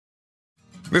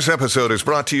This episode is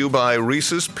brought to you by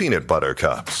Reese's Peanut Butter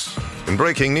Cups. In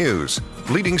breaking news,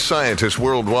 leading scientists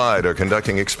worldwide are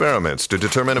conducting experiments to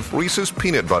determine if Reese's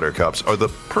Peanut Butter Cups are the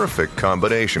perfect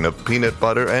combination of peanut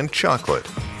butter and chocolate.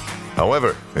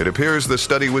 However, it appears the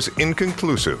study was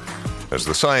inconclusive, as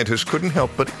the scientists couldn't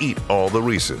help but eat all the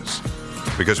Reese's.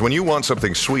 Because when you want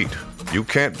something sweet, you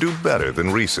can't do better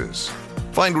than Reese's.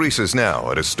 Find Reese's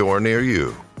now at a store near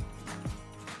you.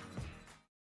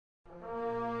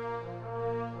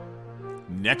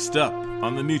 Next up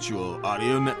on the Mutual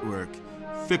Audio Network,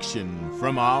 Fiction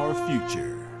from Our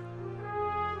Future.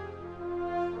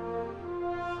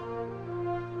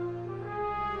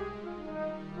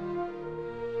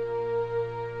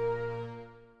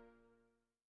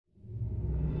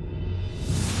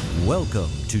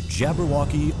 Welcome to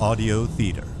Jabberwocky Audio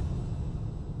Theater.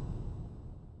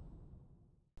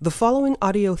 The following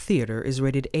audio theater is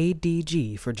rated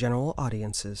ADG for general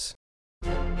audiences.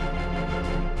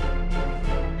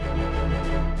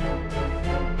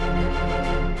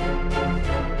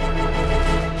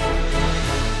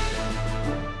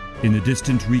 In the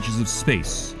distant reaches of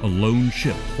space, a lone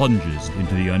ship plunges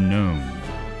into the unknown.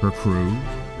 Her crew?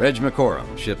 Reg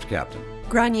McCorum, ship's captain.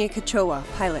 Grania Kachowa,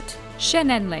 pilot. Shen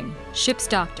Enling, ship's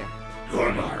doctor.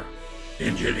 Gormar,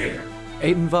 engineer.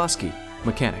 Aiden Vosky,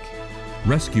 mechanic.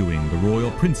 Rescuing the royal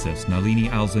princess Nalini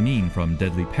Al-Zamin from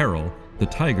deadly peril, the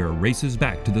Tiger races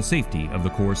back to the safety of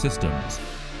the core systems.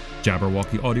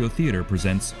 Jabberwocky Audio Theater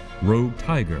presents Rogue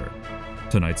Tiger.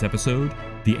 Tonight's episode,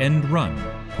 The End Run,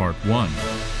 Part 1.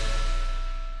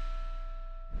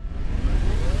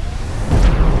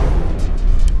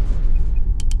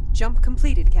 Jump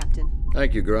completed, Captain.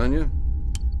 Thank you, Grania.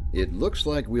 It looks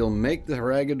like we'll make the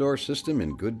Haragador system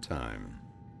in good time.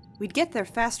 We'd get there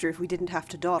faster if we didn't have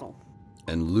to dawdle.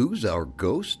 And lose our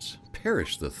ghosts?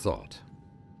 Perish the thought.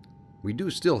 We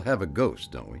do still have a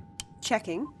ghost, don't we?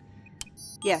 Checking.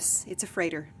 Yes, it's a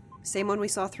freighter. Same one we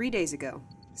saw 3 days ago.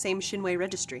 Same Shinwei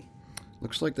registry.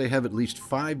 Looks like they have at least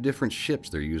 5 different ships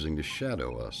they're using to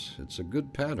shadow us. It's a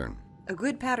good pattern. A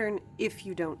good pattern if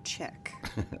you don't check.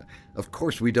 Of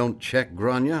course we don't check,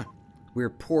 Grania. We're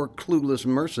poor, clueless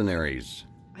mercenaries.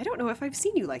 I don't know if I've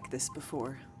seen you like this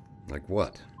before. Like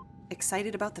what?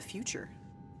 Excited about the future.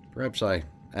 Perhaps I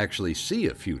actually see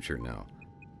a future now.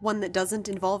 One that doesn't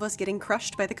involve us getting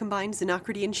crushed by the combined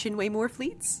Xenocrity and Shinwei Moor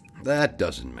fleets? That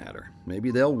doesn't matter.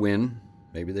 Maybe they'll win,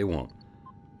 maybe they won't.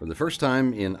 For the first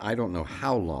time in I don't know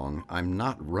how long, I'm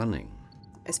not running.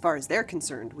 As far as they're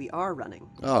concerned, we are running.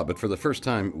 But for the first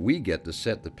time, we get to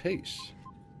set the pace.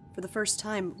 For the first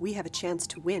time, we have a chance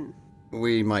to win.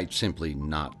 We might simply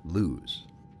not lose.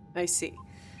 I see.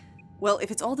 Well,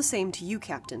 if it's all the same to you,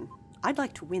 Captain, I'd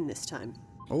like to win this time.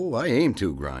 Oh, I aim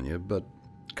to, Grania, but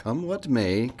come what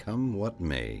may, come what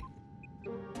may.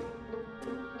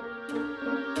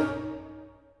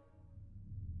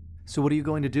 So what are you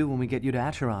going to do when we get you to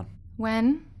Acheron?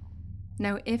 When?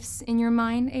 No ifs in your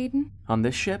mind, Aiden? On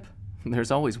this ship?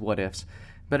 There's always what ifs.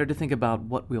 Better to think about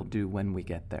what we'll do when we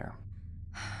get there.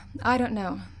 I don't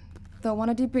know. They'll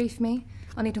want to debrief me.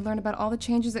 I'll need to learn about all the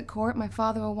changes at court. My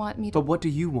father will want me to... But what do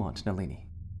you want, Nalini?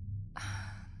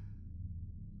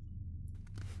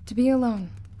 To be alone.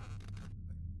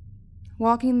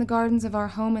 Walking the gardens of our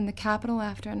home in the capital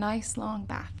after a nice long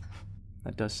bath.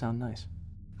 That does sound nice.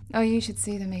 Oh, you should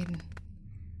see them, Aiden.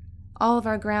 All of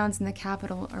our grounds in the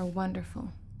capital are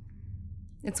wonderful.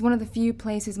 It's one of the few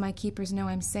places my keepers know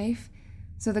I'm safe,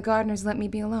 so the gardeners let me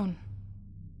be alone.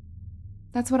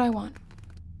 That's what I want.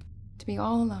 To be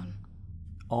all alone.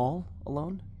 All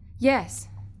alone? Yes.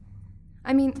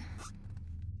 I mean,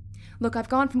 look, I've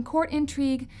gone from court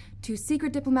intrigue to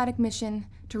secret diplomatic mission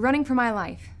to running for my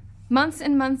life. Months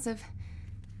and months of...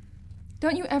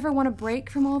 Don't you ever want a break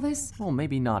from all this? Well,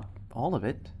 maybe not all of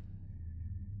it.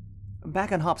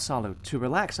 Back on Hopsalu, to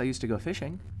relax, I used to go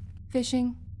fishing.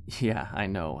 Fishing? Yeah, I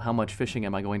know. How much fishing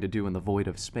am I going to do in the void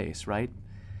of space, right?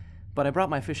 But I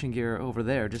brought my fishing gear over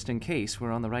there just in case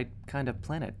we're on the right kind of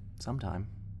planet sometime.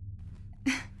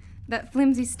 That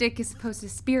flimsy stick is supposed to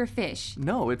spear a fish.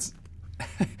 No, it's...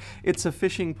 it's a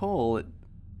fishing pole.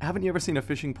 Haven't you ever seen a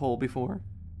fishing pole before?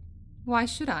 Why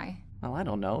should I? Well, I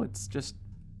don't know. It's just...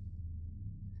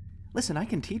 Listen, I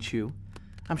can teach you.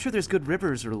 I'm sure there's good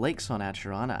rivers or lakes on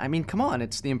Acheron. I mean, come on,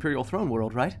 it's the Imperial Throne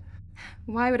world, right?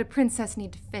 Why would a princess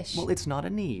need to fish? Well, it's not a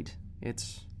need.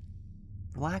 It's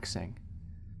relaxing.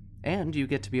 And you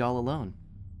get to be all alone.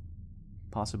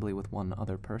 Possibly with one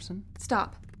other person.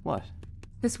 Stop. What?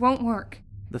 This won't work.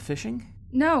 The fishing?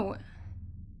 No.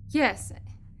 Yes.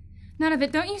 None of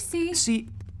it, don't you see? See,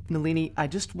 Nalini, I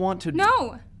just want to...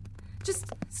 No!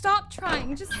 Just stop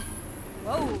trying, just...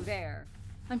 Whoa there.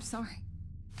 I'm sorry.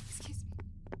 Excuse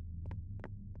me.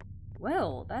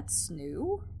 Well, that's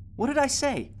new. What did I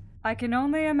say? I can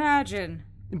only imagine.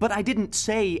 But I didn't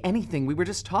say anything. We were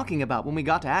just talking about when we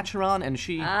got to Acheron and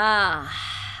she...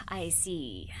 Ah, I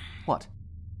see. What?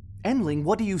 Endling,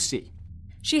 what do you see?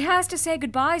 She has to say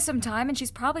goodbye sometime, and she's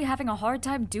probably having a hard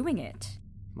time doing it.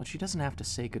 But she doesn't have to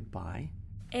say goodbye.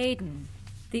 Aiden,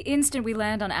 the instant we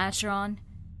land on Acheron,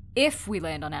 if we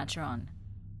land on Acheron,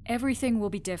 everything will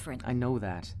be different. I know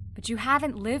that. But you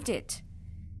haven't lived it.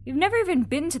 You've never even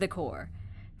been to the core.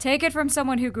 Take it from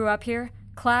someone who grew up here.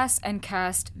 Class and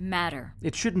caste matter.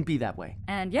 It shouldn't be that way.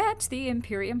 And yet, the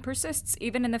Imperium persists,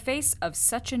 even in the face of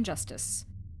such injustice.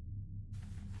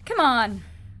 Come on.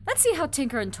 Let's see how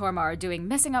Tinker and Tormar are doing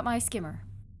messing up my skimmer.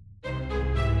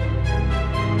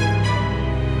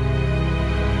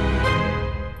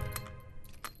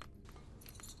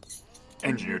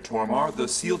 Engineer Tormar, the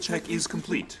seal check is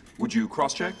complete. Would you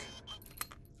cross-check?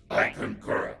 I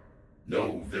concur.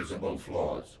 No visible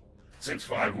flaws.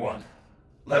 651.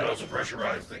 Let us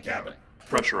pressurize the cabin.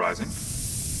 Pressurizing.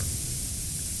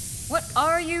 What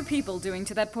are you people doing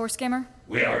to that poor skimmer?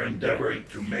 We are endeavoring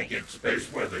to make it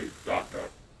space-worthy, Doctor.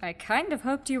 I kind of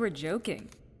hoped you were joking.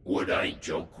 Would I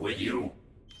joke with you?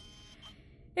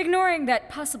 Ignoring that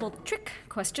possible trick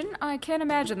question, I can't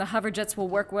imagine the hoverjets will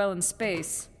work well in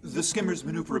space. The skimmer's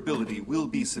maneuverability will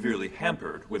be severely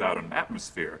hampered without an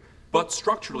atmosphere, but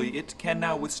structurally it can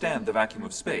now withstand the vacuum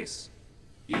of space.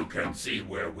 You can see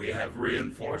where we have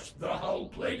reinforced the hull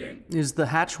plating. Is the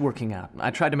hatch working out?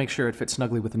 I tried to make sure it fits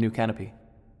snugly with the new canopy.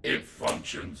 It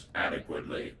functions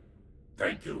adequately.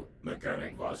 Thank you,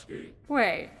 Mechanic Vosky.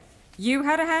 Wait, you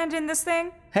had a hand in this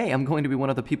thing? Hey, I'm going to be one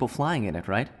of the people flying in it,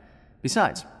 right?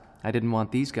 Besides, I didn't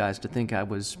want these guys to think I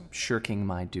was shirking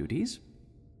my duties.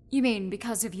 You mean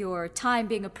because of your time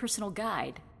being a personal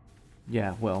guide?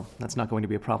 Yeah, well, that's not going to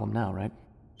be a problem now, right?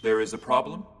 There is a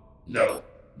problem? No.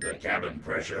 The cabin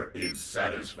pressure is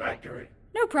satisfactory.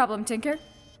 No problem, Tinker.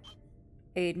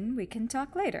 Aiden, we can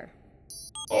talk later.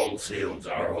 All seals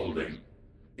are holding.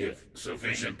 If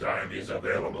sufficient time is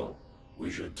available, we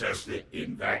should test it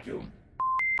in vacuum.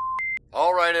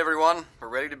 All right, everyone. We're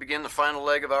ready to begin the final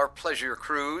leg of our pleasure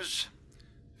cruise.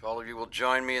 If all of you will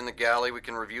join me in the galley, we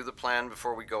can review the plan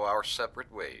before we go our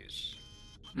separate ways.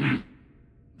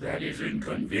 That is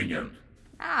inconvenient.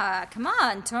 Ah, come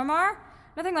on, Tormar.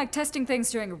 Nothing like testing things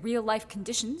during real-life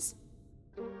conditions.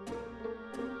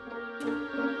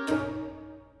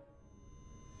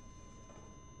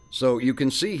 So you can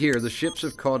see here the ships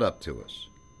have caught up to us.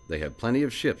 They have plenty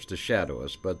of ships to shadow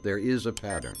us, but there is a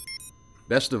pattern.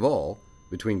 Best of all,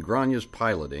 between Granya's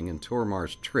piloting and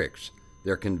Tormar's tricks,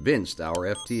 they're convinced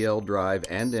our FTL drive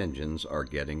and engines are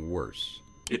getting worse.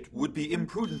 It would be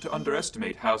imprudent to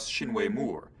underestimate House Shinwei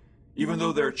Moore. Even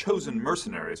though their chosen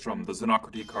mercenaries from the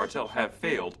Xenocraty cartel have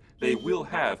failed, they will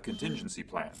have contingency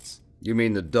plans. You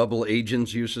mean the double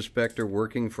agents you suspect are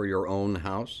working for your own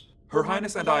house? Her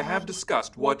Highness and I have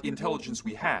discussed what intelligence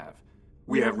we have.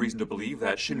 We have reason to believe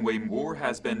that Shinwei Moore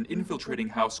has been infiltrating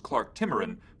House Clark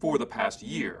Timorin for the past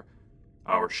year.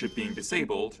 Our ship being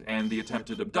disabled and the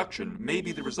attempted abduction may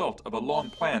be the result of a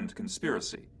long-planned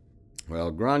conspiracy.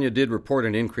 Well, Grania did report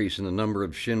an increase in the number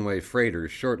of Shinwei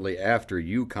freighters shortly after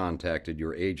you contacted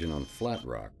your agent on Flat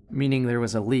Rock. Meaning there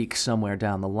was a leak somewhere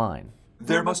down the line.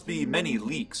 There must be many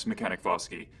leaks, Mechanic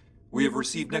Vosky. We have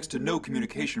received next to no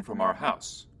communication from our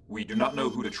house. We do not know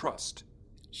who to trust.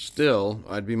 Still,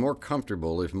 I'd be more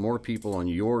comfortable if more people on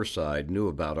your side knew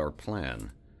about our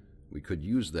plan. We could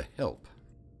use the help.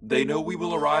 They know we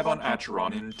will arrive on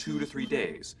Acheron in 2 to 3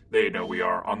 days. They know we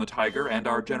are on the Tiger and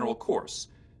our general course.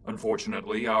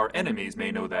 Unfortunately, our enemies may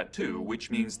know that too,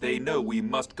 which means they know we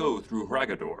must go through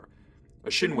Hragador. A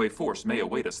Shinwei force may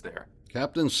await us there.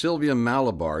 Captain Sylvia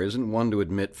Malabar isn't one to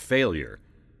admit failure.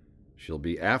 She'll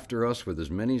be after us with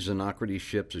as many Xenocraty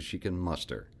ships as she can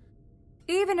muster.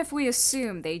 Even if we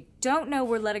assume they don't know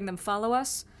we're letting them follow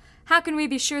us, how can we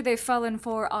be sure they've fallen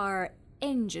for our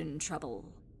engine trouble?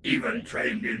 Even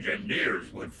trained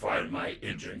engineers would find my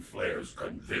engine flares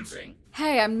convincing.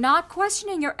 Hey, I'm not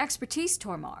questioning your expertise,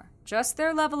 Tormar. Just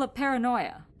their level of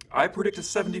paranoia. I predict a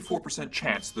 74%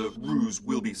 chance the ruse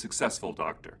will be successful,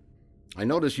 Doctor. I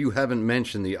notice you haven't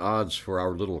mentioned the odds for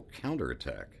our little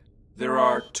counterattack. There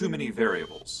are too many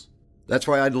variables. That's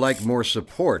why I'd like more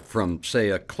support from, say,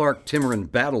 a Clark Timorin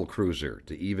battlecruiser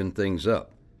to even things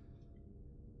up.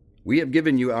 We have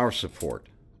given you our support.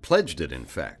 Pledged it, in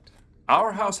fact.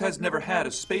 Our house has never had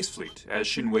a space fleet, as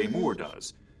Shinwei Moore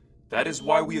does. That is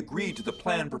why we agreed to the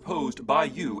plan proposed by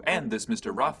you and this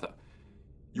Mr. Ratha.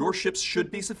 Your ships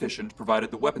should be sufficient provided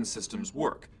the weapon systems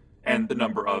work, and the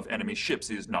number of enemy ships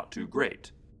is not too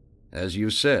great. As you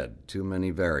said, too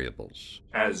many variables.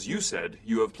 As you said,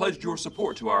 you have pledged your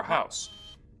support to our house.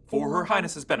 For Her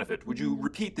Highness's benefit, would you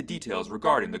repeat the details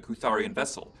regarding the Kutharian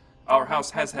vessel? Our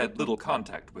house has had little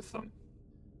contact with them.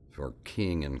 For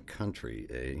king and country,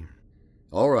 eh?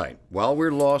 All right, while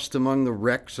we're lost among the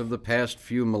wrecks of the past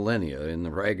few millennia in the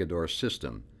Ragador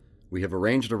system, we have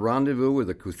arranged a rendezvous with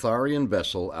a Kutharian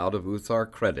vessel out of Uthar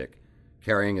Kredek,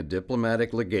 carrying a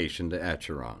diplomatic legation to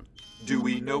Acheron. Do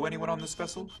we know anyone on this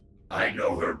vessel? I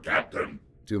know her, Captain.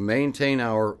 To maintain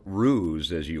our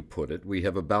ruse, as you put it, we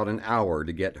have about an hour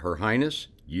to get Her Highness,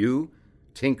 you,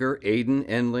 Tinker, Aiden,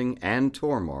 Endling, and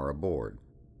Tormar aboard.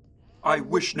 I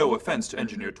wish no offense to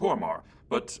Engineer Tormar,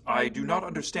 but I do not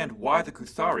understand why the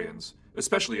Kutharians,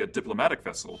 especially a diplomatic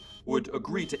vessel, would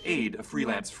agree to aid a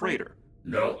freelance freighter.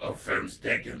 No offense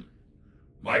taken.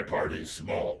 My part is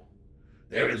small.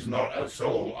 There is not a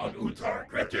soul on Uthar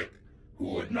Kredek who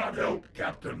would not help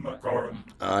Captain Makorum.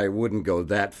 I wouldn't go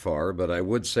that far, but I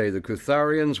would say the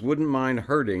Kutharians wouldn't mind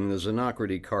hurting the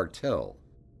Xenocrity cartel.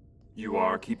 You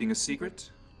are keeping a secret?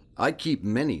 I keep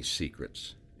many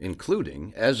secrets,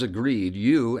 including, as agreed,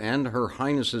 you and Her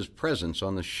Highness's presence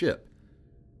on the ship.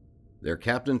 Their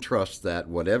captain trusts that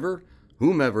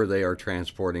whomever they are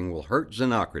transporting will hurt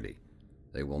Xenocrity.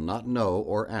 They will not know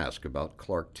or ask about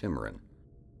Clark Timorin.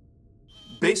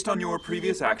 Based on your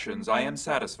previous actions, I am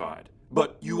satisfied,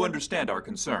 but you understand our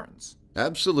concerns.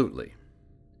 Absolutely.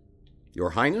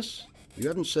 Your Highness, you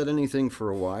haven't said anything for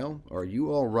a while. Are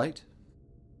you all right?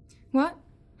 What?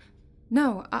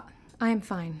 No, I am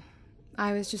fine.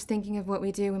 I was just thinking of what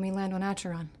we do when we land on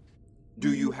Acheron.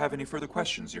 Do you have any further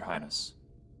questions, Your Highness?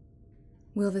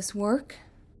 Will this work?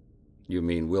 You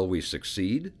mean, will we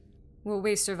succeed? Will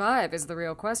we survive is the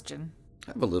real question.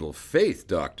 Have a little faith,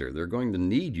 Doctor. They're going to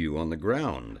need you on the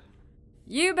ground.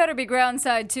 You better be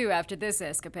groundside too after this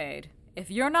escapade.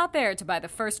 If you're not there to buy the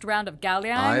first round of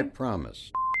Galleon... I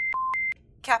promise.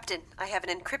 Captain, I have an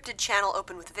encrypted channel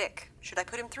open with Vic. Should I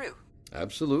put him through?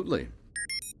 Absolutely.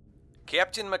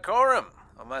 Captain Makorum,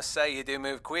 I must say you do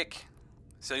move quick.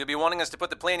 So you'll be wanting us to put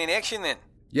the plane in action then?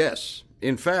 Yes.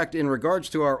 In fact, in regards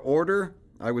to our order,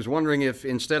 I was wondering if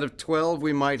instead of 12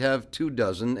 we might have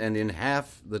 24 and in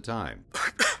half the time.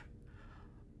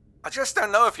 I just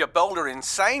don't know if you're bold or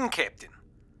insane, Captain.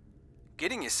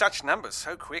 Getting you such numbers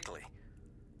so quickly,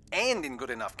 and in good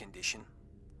enough condition,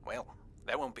 well,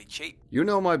 that won't be cheap. You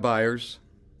know my buyers.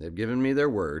 They've given me their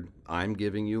word. I'm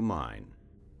giving you mine.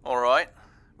 All right.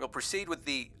 We'll proceed with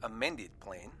the amended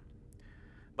plan.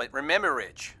 But remember,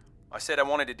 Reg, I said I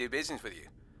wanted to do business with you,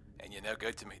 and you're no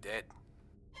good to me, Dad.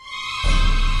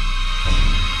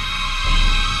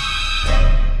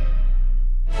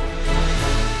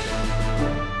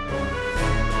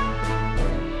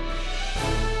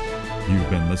 You've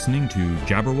been listening to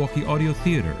Jabberwocky Audio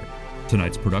Theater.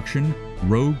 Tonight's production,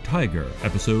 Rogue Tiger,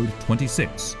 Episode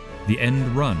 26, The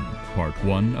End Run, Part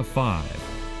 1 of 5.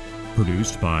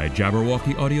 Produced by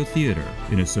Jabberwocky Audio Theater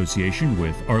in association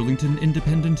with Arlington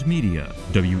Independent Media,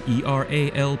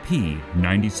 WERALP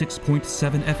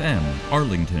 96.7 FM,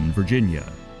 Arlington, Virginia.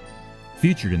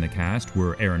 Featured in the cast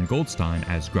were Aaron Goldstein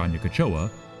as Grania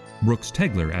Kachoa, Brooks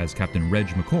Tegler as Captain Reg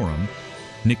Makorum,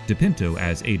 Nick DePinto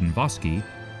as Aiden Vosky,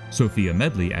 Sophia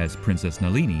Medley as Princess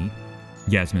Nalini,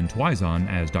 Yasmin Twizon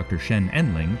as Dr. Shen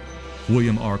Enling,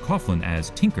 William R. Coughlin as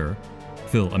Tinker,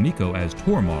 Phil Amico as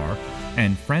Tormar,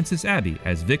 and Francis Abbey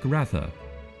as Vic Ratha.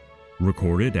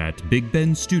 Recorded at Big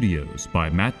Ben Studios by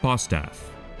Matt Bostaff.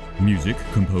 Music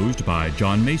composed by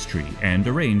John Maestri and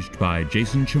arranged by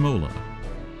Jason Chimola.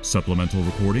 Supplemental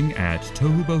recording at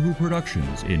Tohu Bohu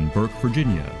Productions in Burke,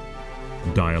 Virginia.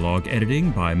 Dialogue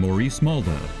editing by Maurice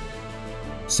Malda.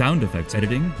 Sound effects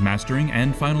editing, mastering,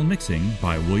 and final mixing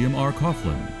by William R.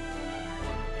 Coughlin.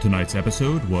 Tonight's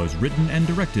episode was written and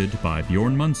directed by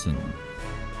Bjorn Munson.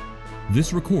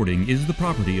 This recording is the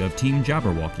property of Team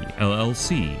Jabberwocky,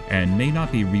 LLC, and may not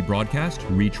be rebroadcast,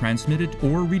 retransmitted,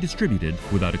 or redistributed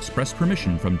without express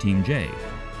permission from Team J.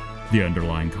 The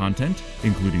underlying content,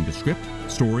 including the script,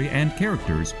 story, and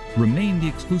characters, remain the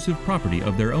exclusive property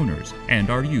of their owners and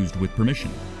are used with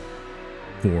permission.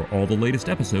 For all the latest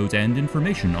episodes and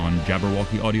information on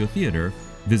Jabberwocky Audio Theater,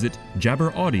 visit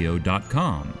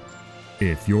jabberaudio.com.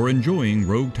 If you're enjoying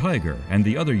Rogue Tiger and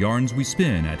the other yarns we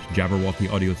spin at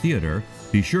Jabberwocky Audio Theater,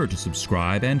 be sure to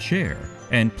subscribe and share,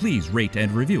 and please rate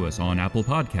and review us on Apple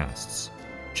Podcasts.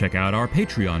 Check out our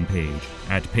Patreon page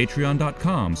at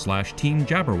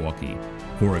patreon.com/teamjabberwocky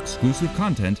for exclusive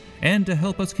content and to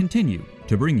help us continue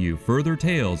to bring you further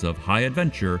tales of high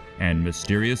adventure and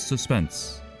mysterious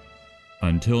suspense.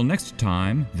 Until next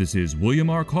time, this is William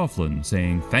R. Coughlin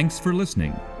saying thanks for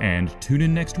listening, and tune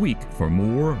in next week for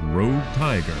more Rogue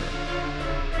Tiger.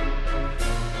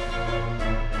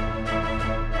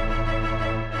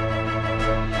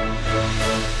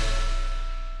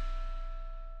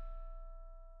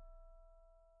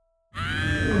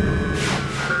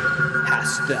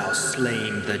 Hast thou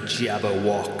slain the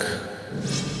Jabberwock?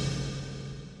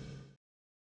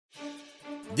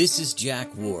 This is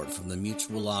Jack Ward from the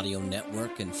Mutual Audio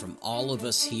Network, and from all of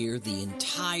us here, the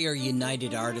entire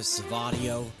United Artists of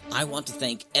Audio, I want to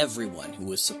thank everyone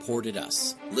who has supported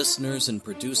us. Listeners and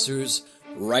producers,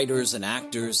 writers and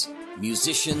actors,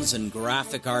 musicians and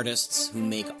graphic artists who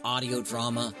make audio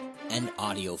drama and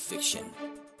audio fiction.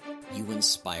 You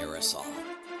inspire us all.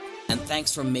 And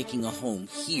thanks for making a home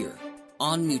here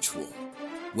on Mutual,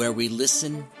 where we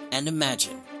listen and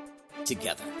imagine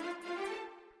together.